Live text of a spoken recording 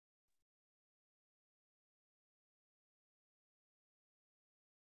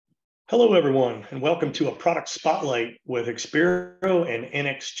Hello, everyone, and welcome to a product spotlight with Expiro and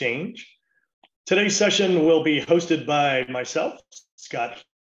nExchange. Today's session will be hosted by myself, Scott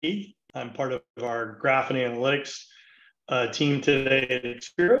Heath. I'm part of our graph and analytics team today at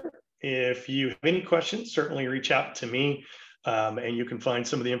Expiro. If you have any questions, certainly reach out to me, and you can find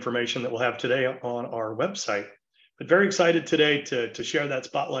some of the information that we'll have today on our website. But very excited today to share that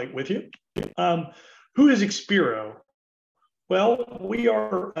spotlight with you. Who is Expiro? Well, we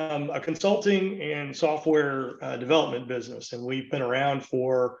are a consulting and software development business, and we've been around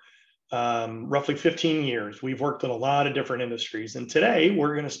for roughly 15 years. We've worked in a lot of different industries, and today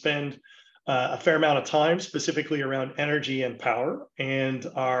we're going to spend a fair amount of time specifically around energy and power, and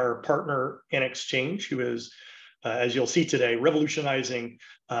our partner nExchange, who is, as you'll see today, revolutionizing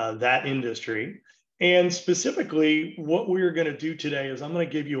that industry. And specifically, what we're going to do today is I'm going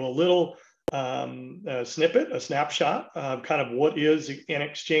to give you a little a snippet, a snapshot of kind of what is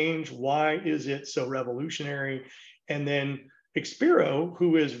nExchange, why is it so revolutionary, and then Expiro,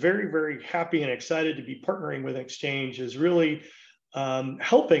 who is very, very happy and excited to be partnering with nExchange, is really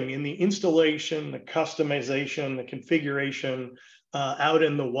helping in the installation, the customization, the configuration out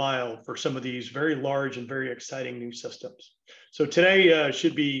in the wild for some of these very large and very exciting new systems. So today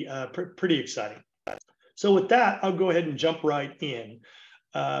should be pretty exciting. So with that, I'll go ahead and jump right in.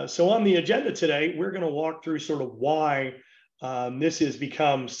 So on the agenda today, we're going to walk through sort of why this has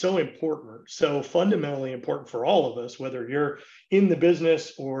become so important, so fundamentally important for all of us, whether you're in the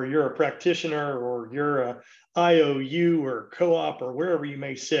business or you're a practitioner or you're a IOU or co-op or wherever you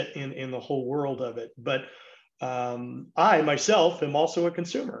may sit in the whole world of it. But I myself am also a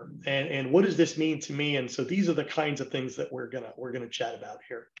consumer, and what does this mean to me? And so these are the kinds of things that we're gonna chat about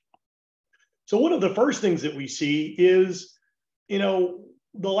here. So one of the first things that we see is,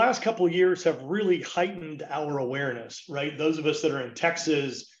 the last couple of years have really heightened our awareness, right? Those of us that are in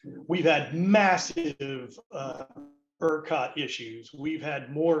Texas, we've had massive ERCOT issues. We've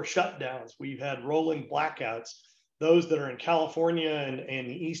had more shutdowns. We've had rolling blackouts. Those that are in California and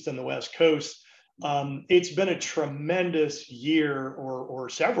the East and the West Coast, it's been a tremendous year or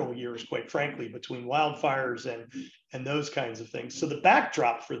several years, quite frankly, between wildfires and those kinds of things. So the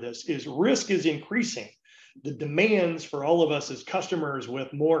backdrop for this is risk is increasing. The demands for all of us as customers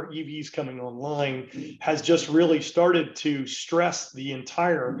with more EVs coming online has just really started to stress the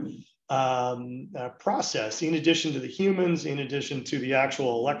entire process, in addition to the humans, in addition to the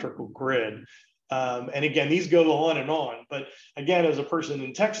actual electrical grid. And again, these go on. But again, as a person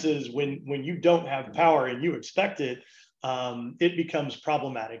in Texas, when you don't have power and you expect it, it becomes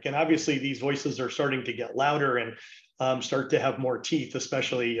problematic. And obviously, these voices are starting to get louder and start to have more teeth,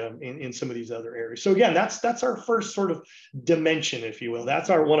 especially in some of these other areas. So again, that's our first sort of dimension, if you will. That's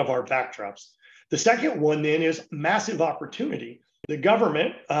one of our backdrops. The second one then is massive opportunity. The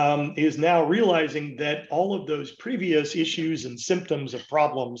government is now realizing that all of those previous issues and symptoms of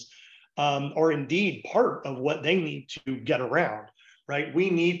problems are indeed part of what they need to get around, right? We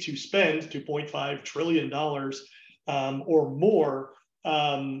need to spend $2.5 trillion or more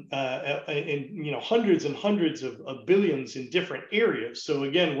in hundreds and hundreds of billions in different areas. So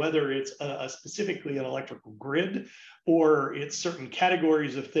again, whether it's specifically an electrical grid or it's certain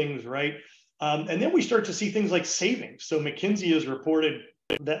categories of things, right? And then we start to see things like savings. So McKinsey has reported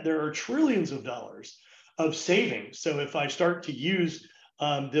that there are trillions of dollars of savings. So if I start to use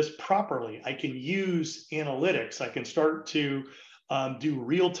this properly, I can use analytics. I can start to do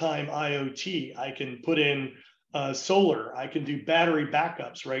real-time IoT. I can put in solar, I can do battery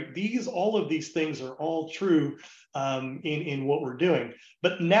backups, right? All of these things are all true in what we're doing.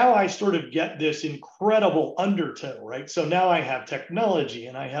 But now I sort of get this incredible undertow, right? So now I have technology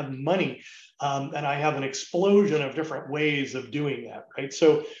and I have money and I have an explosion of different ways of doing that, right?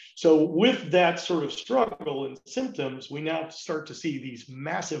 So with that sort of struggle and symptoms, we now start to see these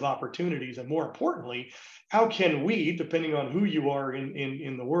massive opportunities. And more importantly, how can we, depending on who you are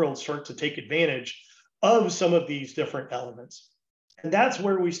in the world, start to take advantage of some of these different elements? And that's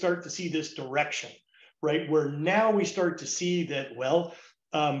where we start to see this direction, right? Where now we start to see that, well,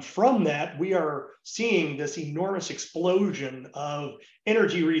 from that, we are seeing this enormous explosion of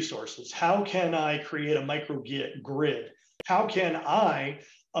energy resources. How can I create a microgrid? How can I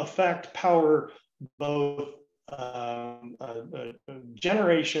affect power, both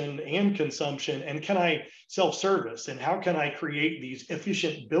generation and consumption, and can I self-service, and how can I create these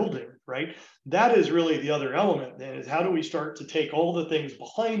efficient buildings, right? That is really the other element then, is how do we start to take all the things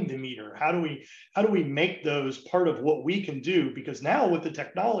behind the meter? How do we make those part of what we can do? Because now with the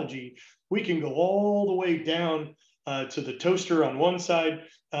technology, we can go all the way down to the toaster on one side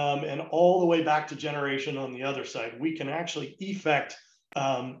and all the way back to generation on the other side. We can actually effect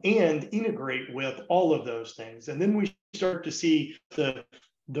and integrate with all of those things. And then we start to see the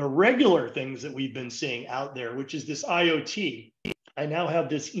regular things that we've been seeing out there, which is this IoT. I now have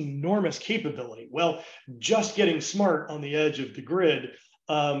this enormous capability. Well, just getting smart on the edge of the grid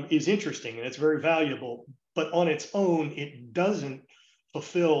is interesting and it's very valuable, but on its own, it doesn't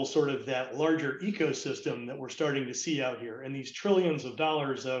fulfill sort of that larger ecosystem that we're starting to see out here. And these trillions of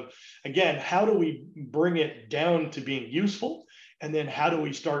dollars of, again, how do we bring it down to being useful? And then how do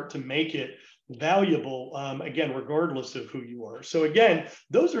we start to make it valuable, again, regardless of who you are? So again,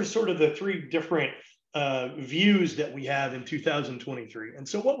 those are sort of the three different views that we have in 2023. And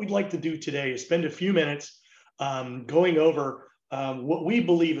so what we'd like to do today is spend a few minutes going over what we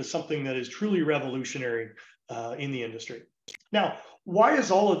believe is something that is truly revolutionary in the industry. Now, why is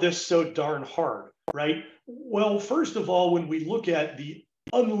all of this so darn hard, right? Well, first of all, when we look at the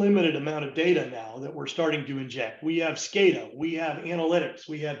unlimited amount of data now that we're starting to inject, we have SCADA, we have analytics,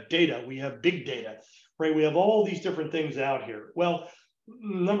 we have data, we have big data, right? We have all these different things out here. Well,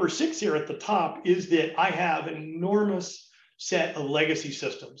 number 6 here at the top is that I have an enormous set of legacy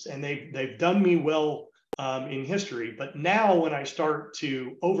systems, and they've done me well in history. But now when I start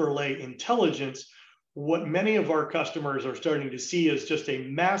to overlay intelligence, what many of our customers are starting to see is just a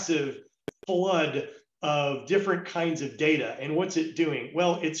massive flood of different kinds of data. And what's it doing?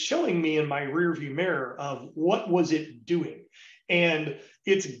 Well, it's showing me in my rearview mirror of what was it doing. And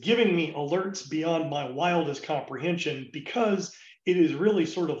it's giving me alerts beyond my wildest comprehension because it is really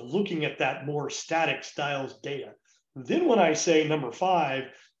sort of looking at that more static styles data. Then when I say number 5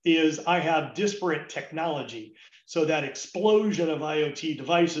 is I have disparate technology. So that explosion of IoT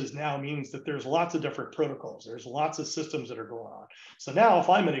devices now means that there's lots of different protocols. There's lots of systems that are going on. So now if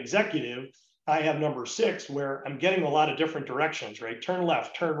I'm an executive, I have number 6 where I'm getting a lot of different directions, right? Turn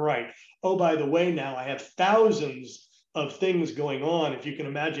left, turn right. Oh, by the way, now I have thousands of things going on. If you can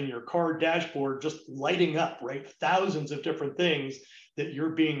imagine your car dashboard just lighting up, right? Thousands of different things that you're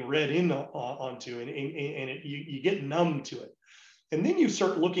being read in onto, and you get numb to it. And then you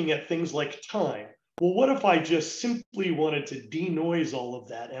start looking at things like time. Well, what if I just simply wanted to denoise all of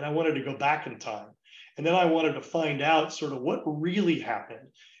that and I wanted to go back in time? And then I wanted to find out sort of what really happened.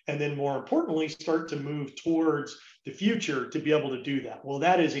 And then more importantly, start to move towards the future to be able to do that. Well,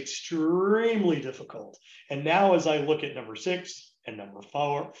 that is extremely difficult. And now as I look at number 6 and number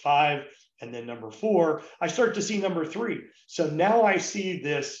 5 and then number 4, I start to see number 3. So now I see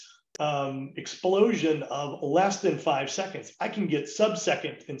this explosion of less than 5 seconds. I can get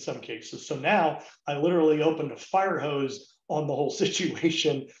sub-second in some cases. So now I literally opened a fire hose on the whole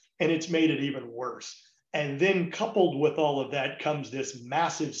situation, and it's made it even worse. And then coupled with all of that comes this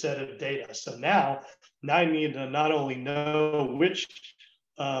massive set of data. So now I need to not only know which,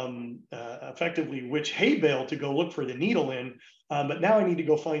 effectively which hay bale to go look for the needle in, but now I need to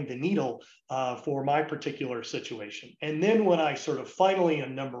go find the needle for my particular situation. And then when I sort of finally,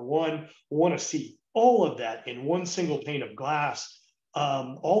 in number 1, want to see all of that in one single pane of glass,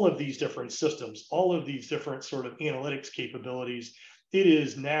 all of these different systems, all of these different sort of analytics capabilities, it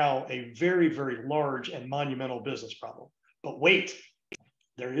is now a very, very large and monumental business problem. But wait,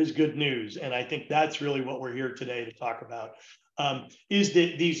 there is good news. And I think that's really what we're here today to talk about. Is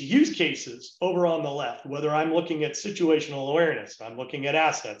that these use cases over on the left, whether I'm looking at situational awareness, I'm looking at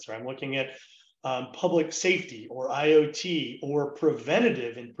assets, or I'm looking at public safety or IoT or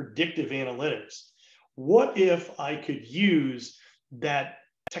preventative and predictive analytics, what if I could use that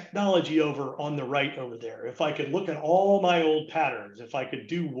technology over on the right over there? If I could look at all my old patterns, if I could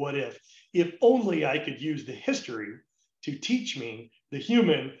do what if only I could use the history to teach me, the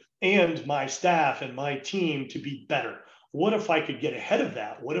human and my staff and my team, to be better. What if I could get ahead of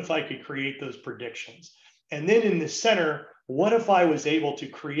that? What if I could create those predictions? And then in the center, what if I was able to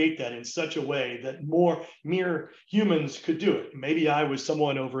create that in such a way that more mere humans could do it? Maybe I was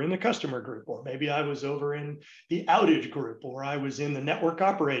someone over in the customer group, or maybe I was over in the outage group, or I was in the network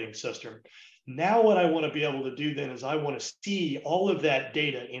operating system. Now what I want to be able to do then is I want to see all of that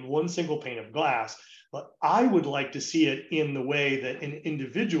data in one single pane of glass, but I would like to see it in the way that an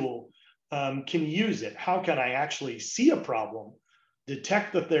individual can use it. How can I actually see a problem,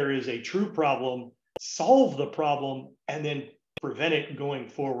 detect that there is a true problem, solve the problem, and then prevent it going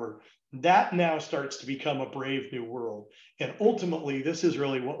forward? That now starts to become a brave new world. And ultimately, this is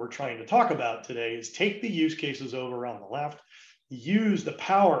really what we're trying to talk about today, is take the use cases over on the left, use the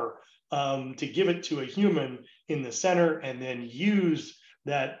power to give it to a human in the center, and then use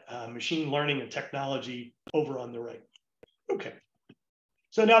that machine learning and technology over on the right. Okay.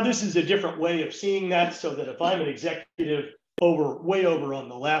 So now this is a different way of seeing that, so that if I'm an executive way over on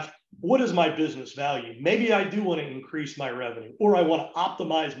the left, what is my business value? Maybe I do want to increase my revenue, or I want to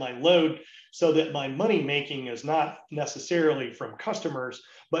optimize my load so that my money making is not necessarily from customers,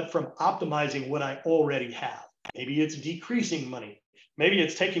 but from optimizing what I already have. Maybe it's decreasing money. Maybe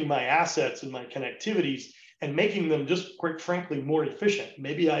it's taking my assets and my connectivities and making them just, quite frankly, more efficient.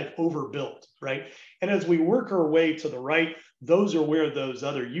 Maybe I've overbuilt, right? And as we work our way to the right, those are where those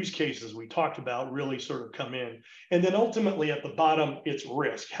other use cases we talked about really sort of come in. And then ultimately at the bottom, it's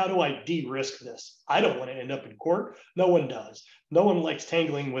risk. How do I de-risk this? I don't want to end up in court. No one does. No one likes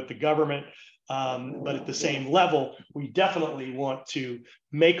tangling with the government. But at the same level, we definitely want to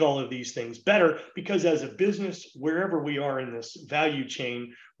make all of these things better, because as a business, wherever we are in this value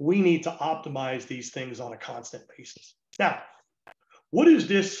chain, we need to optimize these things on a constant basis. Now, what is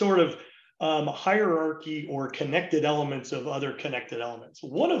this sort of hierarchy or connected elements of other connected elements?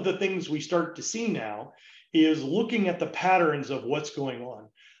 One of the things we start to see now is looking at the patterns of what's going on.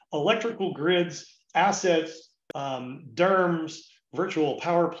 Electrical grids, assets, DERMs, virtual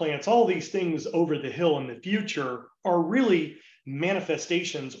power plants, all these things over the hill in the future are really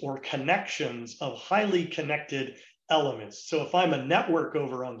manifestations or connections of highly connected elements. So if I'm a network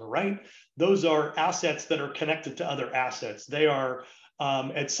over on the right, those are assets that are connected to other assets. They are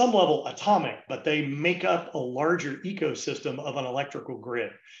at some level atomic, but they make up a larger ecosystem of an electrical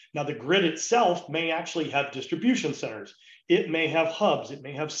grid. Now, the grid itself may actually have distribution centers. It may have hubs, it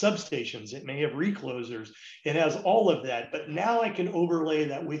may have substations, it may have reclosers. It has all of that, but now I can overlay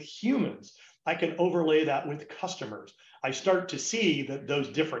that with humans. I can overlay that with customers. I start to see that those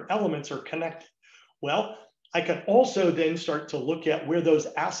different elements are connected. Well, I can also then start to look at where those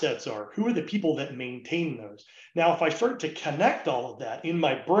assets are. Who are the people that maintain those? Now, if I start to connect all of that in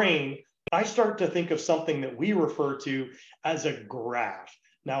my brain, I start to think of something that we refer to as a graph.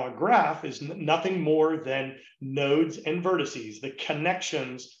 Now, a graph is nothing more than nodes and vertices, the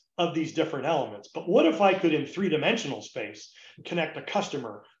connections of these different elements. But what if I could, in three-dimensional space, connect a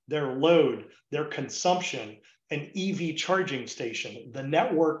customer, their load, their consumption, an EV charging station, the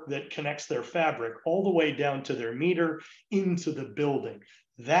network that connects their fabric all the way down to their meter into the building?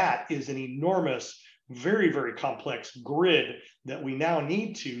 That is an enormous, very, very complex grid that we now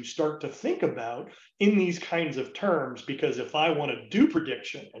need to start to think about in these kinds of terms, because if I want to do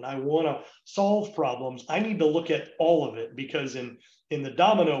prediction and I want to solve problems, I need to look at all of it, because in the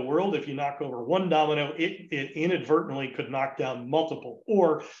domino world, if you knock over one domino, it inadvertently could knock down multiple.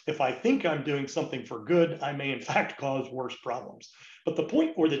 Or if I think I'm doing something for good, I may in fact cause worse problems. But the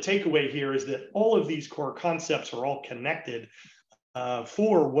point or the takeaway here is that all of these core concepts are all connected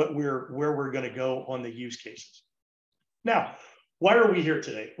for where we're going to go on the use cases. Now, why are we here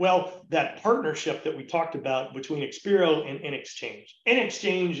today? Well, that partnership that we talked about between Xpero and nExchange.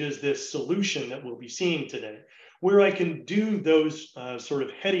 nExchange is this solution that we'll be seeing today, where I can do those sort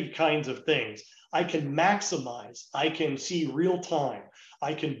of heady kinds of things. I can maximize, I can see real time,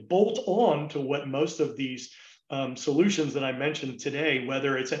 I can bolt on to what most of these solutions that I mentioned today,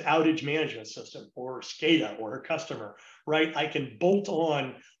 whether it's an outage management system or SCADA or a customer, right? I can bolt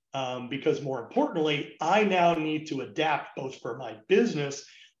on because more importantly, I now need to adapt both for my business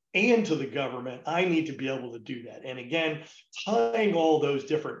and to the government. I need to be able to do that. And again, tying all those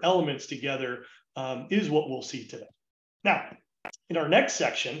different elements together is what we'll see today. Now, in our next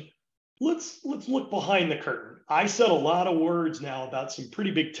section, let's look behind the curtain. I said a lot of words now about some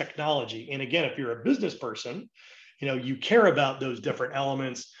pretty big technology. And again, if you're a business person, you care about those different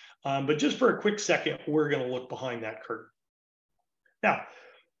elements. But just for a quick second, we're going to look behind that curtain. Now,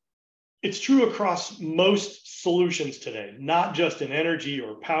 it's true across most solutions today, not just in energy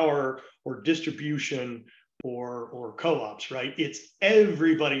or power or distribution or co-ops, right? It's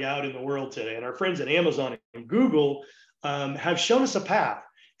everybody out in the world today. And our friends at Amazon and Google have shown us a path.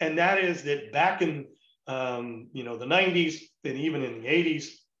 And that is that back in the 90s and even in the 80s,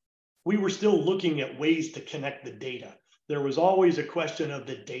 we were still looking at ways to connect the data. There was always a question of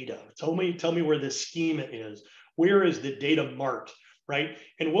the data. Tell me where the schema is. Where is the data marked, right?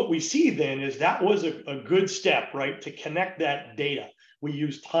 And what we see then is that was a good step, right, to connect that data. We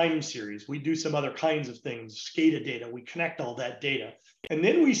use time series. We do some other kinds of things, SCADA data. We connect all that data. And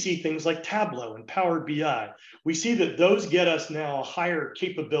then we see things like Tableau and Power BI. We see that those get us now a higher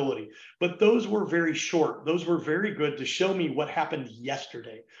capability, but those were very short. Those were very good to show me what happened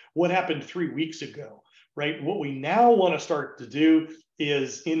yesterday, what happened 3 weeks ago, right? What we now want to start to do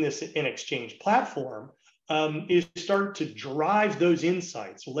is in this nExchange platform is start to drive those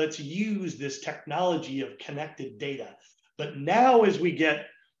insights. So let's use this technology of connected data. But now as we get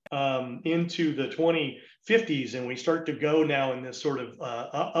into the 2050s and we start to go now in this sort of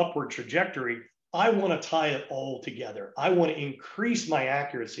upward trajectory, I want to tie it all together. I want to increase my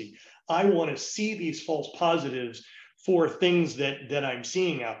accuracy. I want to see these false positives for things that I'm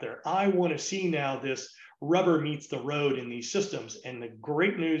seeing out there. I want to see now this rubber meets the road in these systems. And the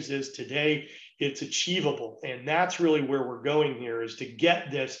great news is today it's achievable. And that's really where we're going here, is to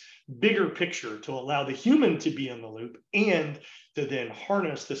get this bigger picture to allow the human to be in the loop and to then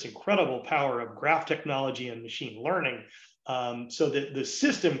harness this incredible power of graph technology and machine learning, so that the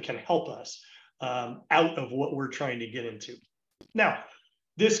system can help us out of what we're trying to get into. Now,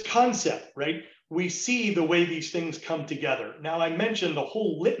 this concept, right? We see the way these things come together. Now, I mentioned a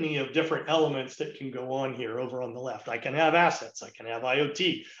whole litany of different elements that can go on here over on the left. I can have assets, I can have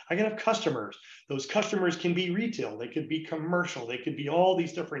IoT, I can have customers. Those customers can be retail, they could be commercial, they could be all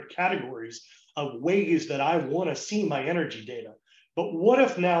these different categories of ways that I want to see my energy data. But what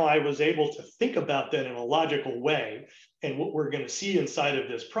if now I was able to think about that in a logical way? And what we're going to see inside of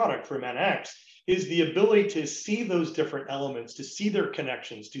this product from NX is the ability to see those different elements, to see their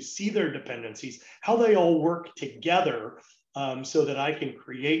connections, to see their dependencies, how they all work together, so that I can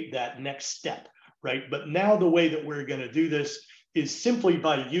create that next step, right? But now the way that we're going to do this is simply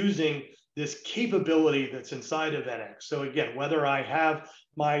by using this capability that's inside of NX. So again, whether I have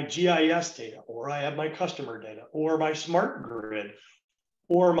my GIS data, or I have my customer data, or my smart grid,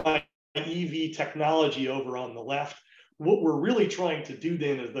 or my EV technology over on the left, what we're really trying to do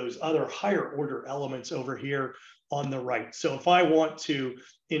then is those other higher order elements over here on the right. So if I want to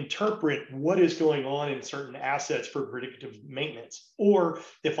interpret what is going on in certain assets for predictive maintenance, or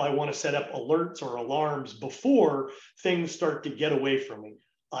if I want to set up alerts or alarms before things start to get away from me,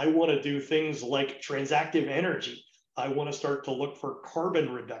 I want to do things like transactive energy. I want to start to look for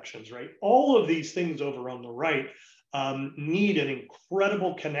carbon reductions, right? All of these things over on the right need an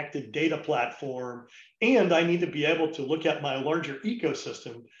incredible connected data platform. And I need to be able to look at my larger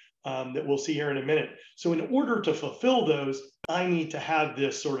ecosystem that we'll see here in a minute. So in order to fulfill those, I need to have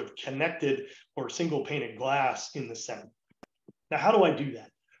this sort of connected or single painted glass in the center. Now, how do I do that,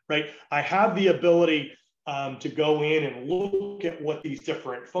 right? I have the ability to go in and look at what these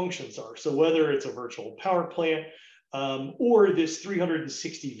different functions are. So whether it's a virtual power plant, or this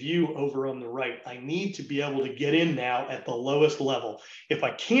 360 view over on the right, I need to be able to get in now at the lowest level. If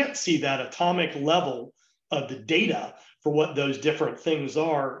I can't see that atomic level of the data for what those different things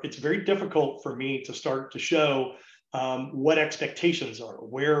are, it's very difficult for me to start to show what expectations are,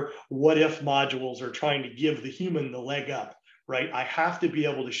 where what if modules are trying to give the human the leg up, right? I have to be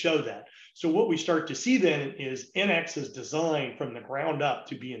able to show that. So what we start to see then is NX is designed from the ground up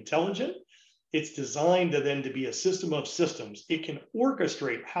to be intelligent. It's designed to then to be a system of systems. It can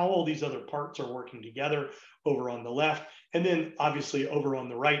orchestrate how all these other parts are working together over on the left. And then obviously over on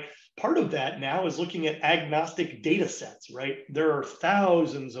the right, part of that now is looking at agnostic data sets, right? There are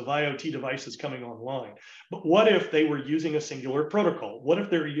thousands of IoT devices coming online. But what if they were using a singular protocol? What if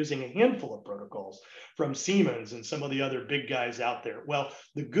they were using a handful of protocols from Siemens and some of the other big guys out there? Well,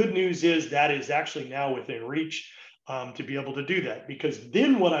 the good news is that is actually now within reach. To be able to do that, because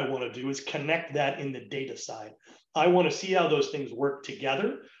then what I want to do is connect that in the data side. I want to see how those things work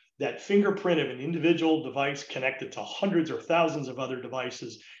together. That fingerprint of an individual device connected to hundreds or thousands of other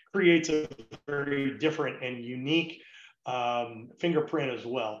devices creates a very different and unique fingerprint as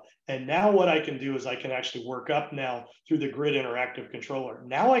well. And now what I can do is I can actually work up now through the grid interactive controller.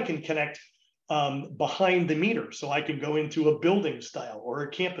 Now I can connect behind the meter. So I can go into a building style or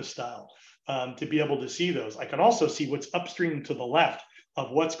a campus style. To be able to see those. I can also see what's upstream to the left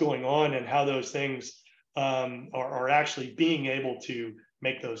of what's going on and how those things are actually being able to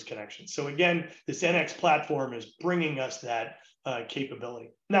make those connections. So again, this NX platform is bringing us that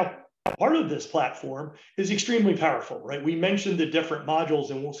capability. Now, part of this platform is extremely powerful, right? We mentioned the different modules,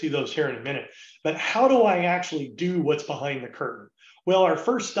 and we'll see those here in a minute. But how do I actually do what's behind the curtain? Well, our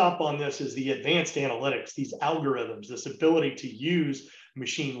first stop on this is the advanced analytics, these algorithms, this ability to use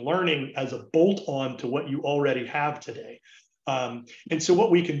machine learning as a bolt-on to what you already have today. And so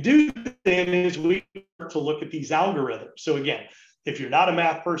what we can do then is we start to look at these algorithms. So again, if you're not a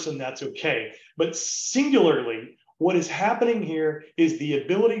math person, that's okay. But singularly, what is happening here is the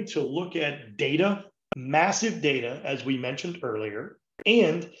ability to look at data, massive data, as we mentioned earlier,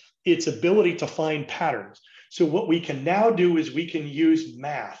 and its ability to find patterns. So what we can now do is we can use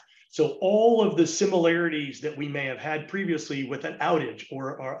math. So all of the similarities that we may have had previously with an outage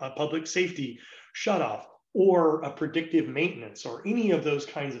or a public safety shutoff or a predictive maintenance or any of those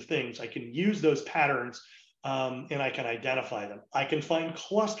kinds of things, I can use those patterns and I can identify them. I can find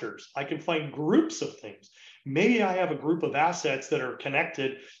clusters. I can find groups of things. Maybe I have a group of assets that are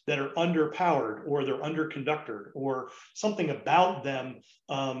connected that are underpowered, or they're underconducted, or something about them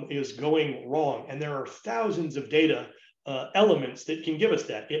is going wrong. And there are thousands of data elements that can give us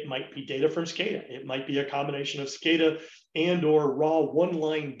that. It might be data from SCADA. It might be a combination of SCADA and or raw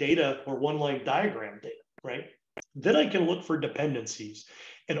one-line data or one-line diagram data, right? Then I can look for dependencies.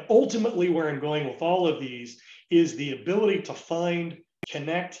 And ultimately where I'm going with all of these is the ability to find,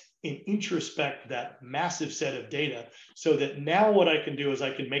 connect, and introspect that massive set of data, so that now what I can do is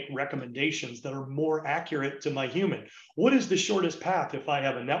I can make recommendations that are more accurate to my human. What is the shortest path if I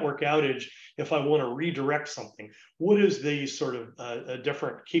have a network outage, if I want to redirect something? What is the sort of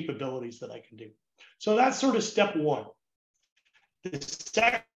different capabilities that I can do? So that's sort of step one. The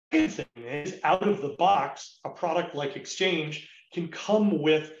second thing is, out of the box, a product like Exchange can come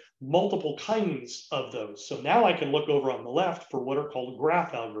with multiple kinds of those. So now I can look over on the left for what are called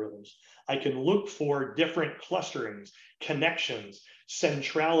graph algorithms. I can look for different clusterings, connections,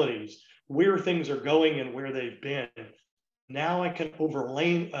 centralities, where things are going and where they've been. Now I can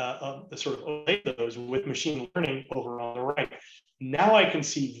overlay those with machine learning over on the right. Now I can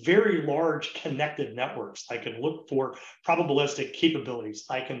see very large connected networks. I can look for probabilistic capabilities.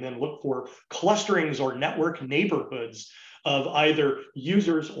 I can then look for clusterings or network neighborhoods of either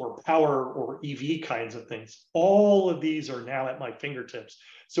users or power or EV kinds of things. All of these are now at my fingertips.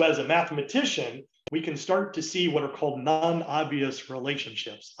 So as a mathematician, we can start to see what are called non-obvious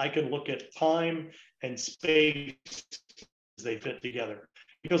relationships. I can look at time and space as they fit together.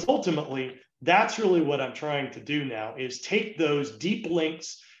 Because ultimately, that's really what I'm trying to do now, is take those deep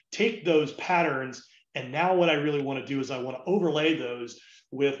links, take those patterns, and now what I really want to do is I want to overlay those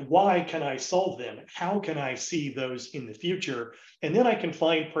with why can I solve them? How can I see those in the future? And then I can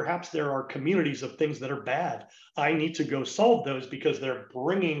find perhaps there are communities of things that are bad. I need to go solve those because they're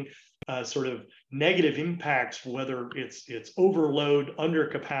bringing sort of negative impacts, whether it's overload,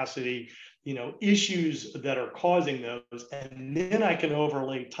 undercapacity, issues that are causing those. And then I can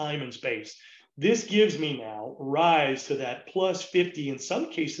overlay time and space. This gives me now rise to that plus 50, in some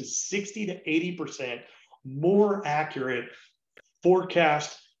cases 60 to 80% more accurate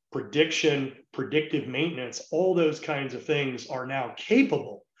forecast, prediction, predictive maintenance. All those kinds of things are now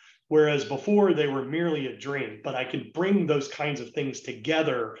capable, whereas before they were merely a dream. But I can bring those kinds of things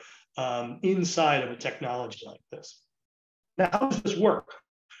together inside of a technology like this. Now, how does this work?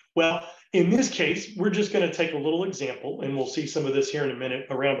 Well, in this case, we're just going to take a little example, and we'll see some of this here in a minute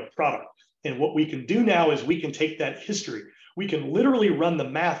around a product. And what we can do now is we can take that history. We can literally run the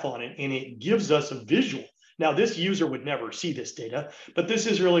math on it, and it gives us a visual. Now, this user would never see this data, but this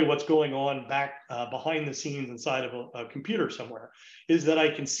is really what's going on back behind the scenes inside of a computer somewhere, is that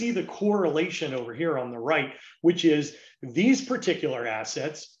I can see the correlation over here on the right, which is these particular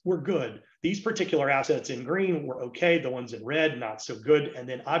assets were good. These particular assets in green were okay. The ones in red, not so good. And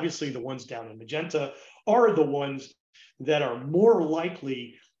then obviously the ones down in magenta are the ones that are more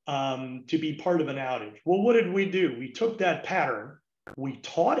likely to be part of an outage. Well, what did we do? We took that pattern, we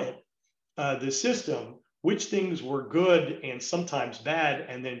taught it, the system, which things were good and sometimes bad,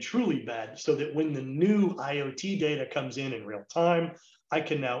 and then truly bad, so that when the new IoT data comes in real time, I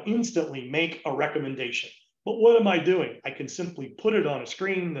can now instantly make a recommendation. But what am I doing? I can simply put it on a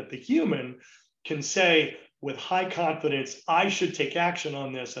screen that the human can say with high confidence, I should take action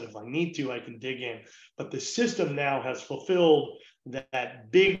on this, and if I need to, I can dig in. But the system now has fulfilled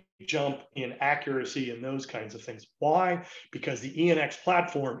that big jump in accuracy and those kinds of things. Why? Because the ENX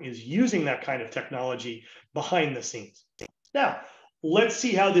platform is using that kind of technology behind the scenes. Now, let's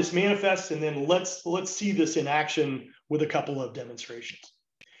see how this manifests, and then let's see this in action with a couple of demonstrations.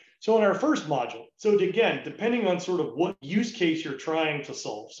 So in our first module, so again, depending on sort of what use case you're trying to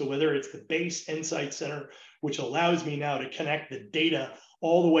solve, so whether it's the base Insight Center, which allows me now to connect the data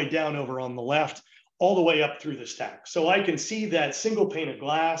all the way down over on the left, all the way up through the stack. So I can see that single pane of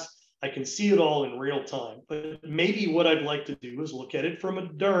glass, I can see it all in real time, but maybe what I'd like to do is look at it from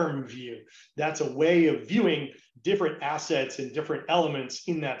a DERM view. That's a way of viewing different assets and different elements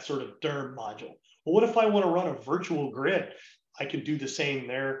in that sort of DERM module. Well, what if I want to run a virtual grid? I can do the same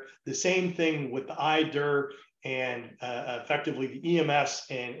there. The same thing with the IDER and effectively the EMS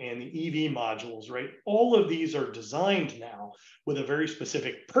and the EV modules, right? All of these are designed now with a very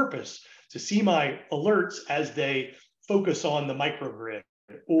specific purpose to see my alerts as they focus on the microgrid,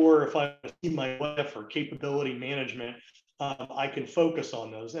 or if I see my WEF or capability management I can focus on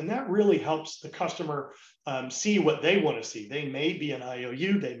those. And that really helps the customer see what they want to see. They may be an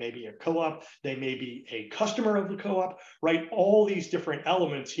IOU, they may be a co-op, they may be a customer of the co-op, right? All these different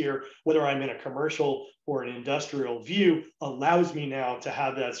elements here, whether I'm in a commercial or an industrial view, allows me now to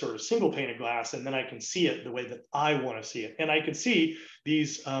have that sort of single pane of glass, and then I can see it the way that I want to see it. And I can see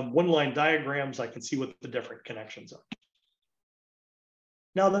these one-line diagrams, I can see what the different connections are.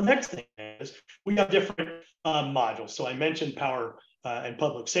 Now, the next thing is we have different modules. So I mentioned power and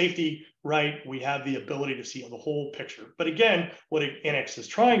public safety, right? We have the ability to see the whole picture. But again, what NX is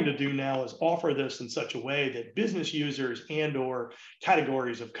trying to do now is offer this in such a way that business users and or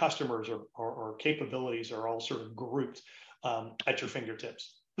categories of customers or capabilities are all sort of grouped at your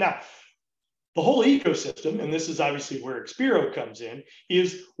fingertips. Now, the whole ecosystem, and this is obviously where Xpero comes in,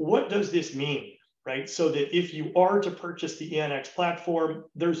 is what does this mean? Right? So that if you are to purchase the NX platform,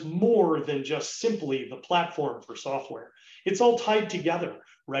 there's more than just simply the platform for software. It's all tied together,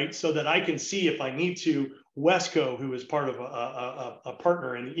 right? So that I can see if I need to, Wesco, who is part of a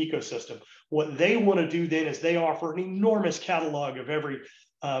partner in the ecosystem, what they want to do then is they offer an enormous catalog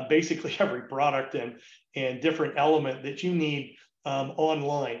of basically every product and different element that you need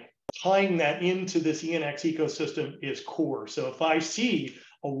online. Tying that into this NX ecosystem is core. So if I see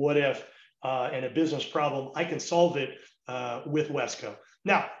a what if, and a business problem, I can solve it with Wesco.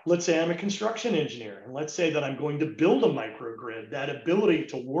 Now, let's say I'm a construction engineer, and let's say that I'm going to build a microgrid. That ability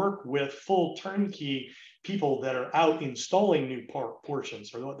to work with full turnkey people that are out installing new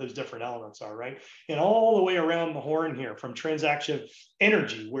portions, or what those different elements are, right? And all the way around the horn here, from transaction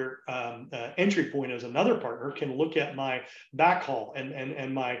energy, where Entry Point as another partner can look at my backhaul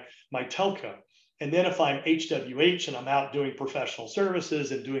and my telco. And then if I'm HWH and I'm out doing professional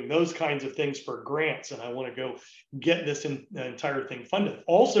services and doing those kinds of things for grants, and I want to go get this entire thing funded,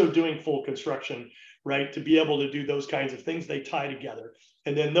 also doing full construction, right? To be able to do those kinds of things, they tie together.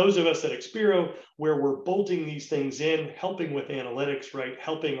 And then those of us at Xpero, where we're bolting these things in, helping with analytics, right?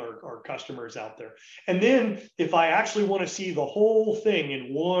 Helping our customers out there. And then if I actually want to see the whole thing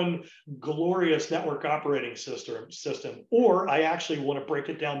in one glorious network operating system, or I actually want to break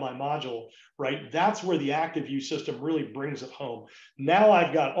it down by module, right? That's where the ActiveView system really brings it home. Now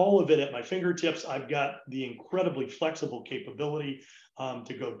I've got all of it at my fingertips. I've got the incredibly flexible capability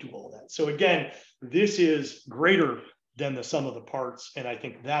to go do all that. So again, this is greater than the sum of the parts. And I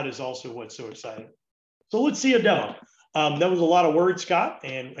think that is also what's so exciting. So let's see a demo. That was a lot of words, Scott,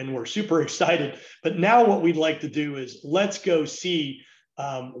 and we're super excited. But now what we'd like to do is let's go see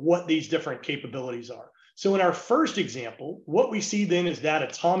what these different capabilities are. So in our first example, what we see then is that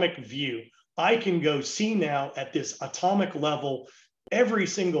atomic view. I can go see now at this atomic level every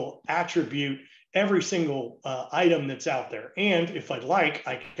single attribute, every single item that's out there. And if I'd like,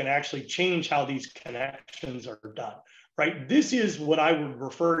 I can actually change how these connections are done, right? This is what I would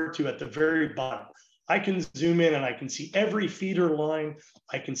refer to at the very bottom. I can zoom in and I can see every feeder line.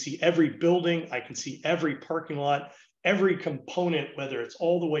 I can see every building. I can see every parking lot, every component, whether it's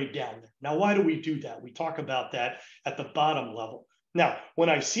all the way down there. Now, why do we do that? We talk about that at the bottom level. Now, when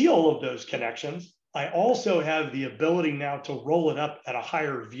I see all of those connections, I also have the ability now to roll it up at a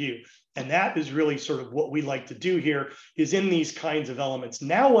higher view. And that is really sort of what we like to do here, is in these kinds of elements.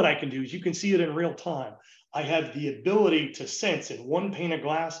 Now what I can do is you can see it in real time. I have the ability to sense in one pane of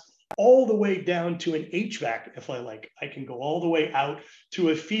glass all the way down to an HVAC if I like. I can go all the way out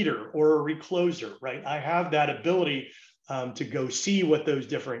to a feeder or a recloser, right? I have that ability to go see what those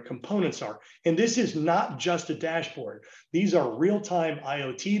different components are. And this is not just a dashboard. These are real-time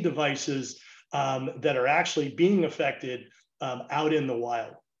IoT devices that are actually being affected out in the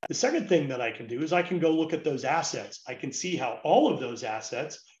wild. The second thing that I can do is I can go look at those assets. I can see how all of those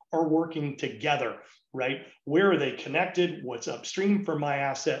assets are working together, right? Where are they connected? What's upstream from my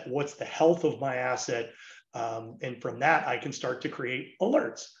asset? What's the health of my asset? And from that, I can start to create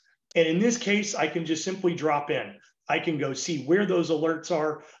alerts. And in this case, I can just simply drop in. I can go see where those alerts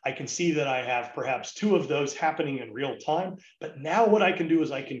are. I can see that I have perhaps 2 of those happening in real time. But now what I can do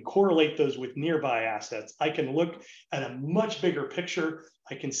is I can correlate those with nearby assets. I can look at a much bigger picture.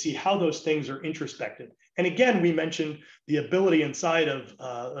 I can see how those things are introspected. And again, we mentioned the ability inside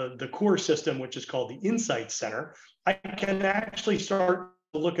of the core system, which is called the Insight Center. I can actually start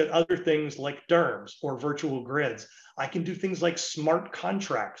to look at other things like DERMs or virtual grids. I can do things like smart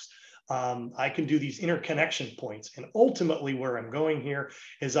contracts. I can do these interconnection points. And ultimately where I'm going here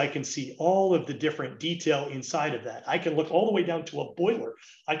is I can see all of the different detail inside of that. I can look all the way down to a boiler.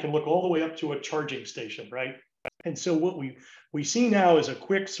 I can look all the way up to a charging station, right? And so what we see now is a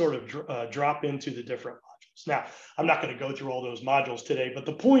quick sort of drop into the different modules. Now, I'm not going to go through all those modules today, but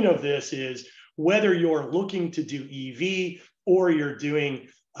the point of this is whether you're looking to do EV or you're doing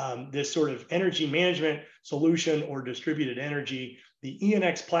this sort of energy management solution or distributed energy, the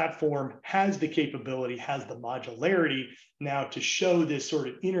ENX platform has the capability, has the modularity now to show this sort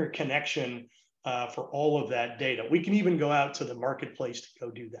of interconnection for all of that data. We can even go out to the marketplace to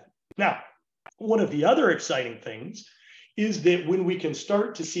go do that. Now, one of the other exciting things is that when we can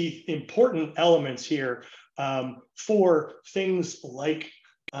start to see important elements here for things like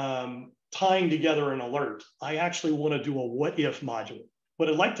tying together an alert, I actually want to do a what if module. What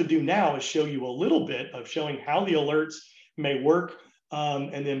I'd like to do now is show you a little bit of showing how the alerts may work.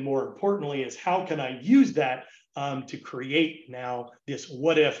 And then more importantly is how can I use that to create now this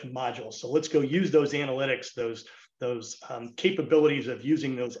what if module. So let's go use those analytics, those capabilities of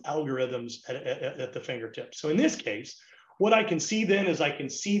using those algorithms at the fingertips. So in this case, what I can see then is I can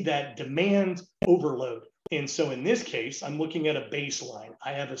see that demand overload. And so in this case, I'm looking at a baseline.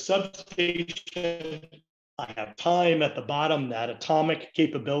 I have a substation, I have time at the bottom, that atomic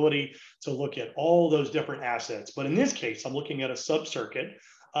capability to look at all those different assets. But in this case, I'm looking at a sub-circuit.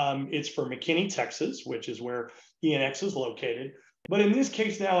 It's for McKinney, Texas, which is where ENX is located. But in this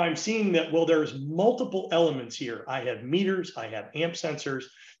case now, I'm seeing that, well, there's multiple elements here. I have meters, I have amp sensors.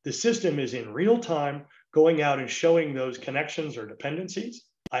 The system is in real time going out and showing those connections or dependencies.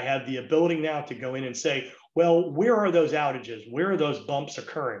 I have the ability now to go in and say, well, where are those outages? Where are those bumps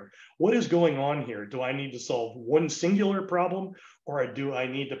occurring? What is going on here? Do I need to solve one singular problem, or do I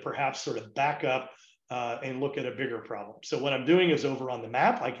need to perhaps sort of back up and look at a bigger problem? So what I'm doing is over on the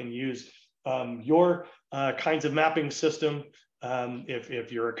map, I can use your kinds of mapping system.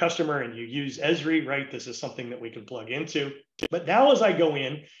 If you're a customer and you use Esri, right, this is something that we can plug into. But now as I go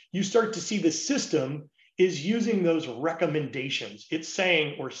in, you start to see the system is using those recommendations. It's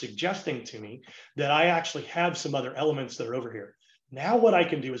saying or suggesting to me that I actually have some other elements that are over here. Now what I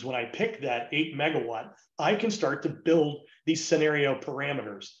can do is when I pick that 8 megawatt, I can start to build these scenario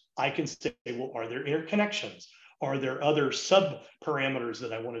parameters. I can say, well, are there interconnections? Are there other sub parameters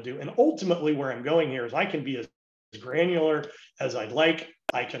that I want to do? And ultimately where I'm going here is I can be as granular as I'd like.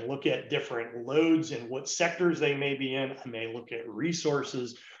 I can look at different loads and what sectors they may be in. I may look at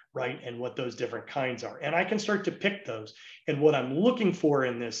resources, right, and what those different kinds are. And I can start to pick those. And what I'm looking for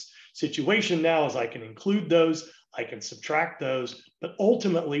in this situation now is I can include those, I can subtract those, but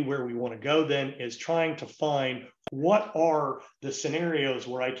ultimately where we want to go then is trying to find what are the scenarios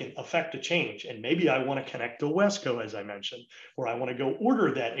where I can affect a change. And maybe I want to connect to Wesco, as I mentioned, or I want to go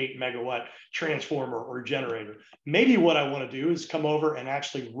order that 8 megawatt transformer or generator. Maybe what I want to do is come over and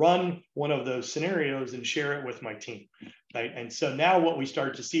actually run one of those scenarios and share it with my team. Right? And so now what we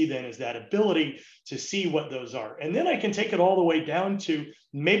start to see then is that ability to see what those are. And then I can take it all the way down to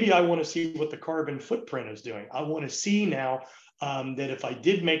maybe I want to see what the carbon footprint is doing. I want to see now that if I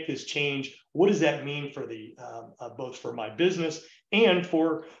did make this change, what does that mean for the both for my business and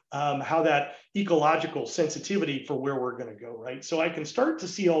for how that ecological sensitivity for where we're going to go, right? So I can start to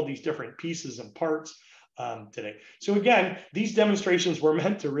see all these different pieces and parts today. So again, these demonstrations were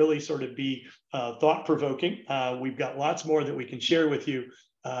meant to really sort of be thought-provoking. We've got lots more that we can share with you,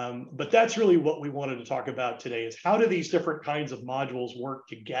 but that's really what we wanted to talk about today is how do these different kinds of modules work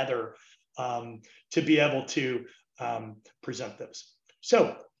together to be able to present those.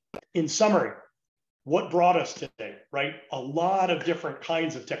 So in summary, what brought us today, right? A lot of different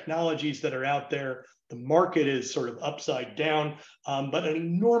kinds of technologies that are out there. The market is sort of upside down, but an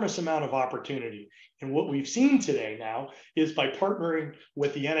enormous amount of opportunity. And what we've seen today now is by partnering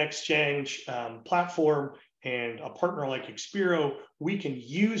with the NXchange platform and a partner like Expiro, we can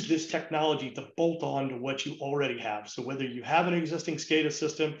use this technology to bolt on to what you already have. So whether you have an existing SCADA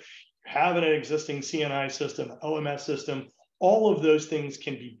system, have an existing CNI system, an OMS system, all of those things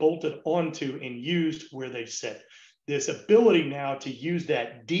can be bolted onto and used where they sit. This ability now to use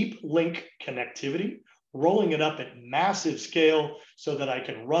that deep link connectivity, rolling it up at massive scale so that I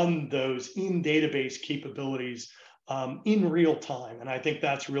can run those in database capabilities in real time. And I think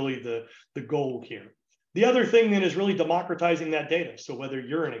that's really the goal here. The other thing then is really democratizing that data. So whether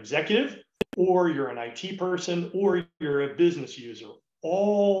you're an executive or you're an IT person or you're a business user,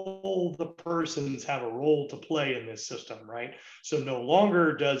 all the persons have a role to play in this system, right? So no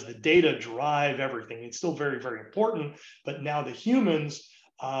longer does the data drive everything. It's still very, very important, but now the humans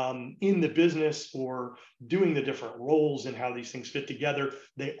in the business or doing the different roles and how these things fit together,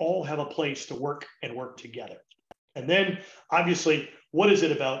 they all have a place to work and work together. And then obviously, what is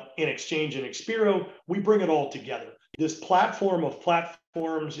it about NXchange and Expiro? We bring it all together. This platform of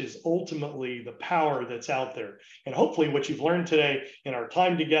platforms is ultimately the power that's out there. And hopefully what you've learned today in our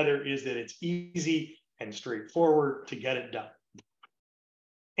time together is that it's easy and straightforward to get it done.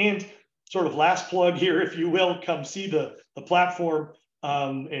 And sort of last plug here, if you will, come see the platform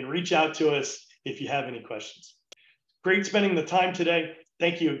and reach out to us if you have any questions. Great spending the time today.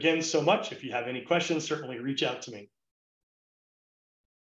 Thank you again so much. If you have any questions, certainly reach out to me.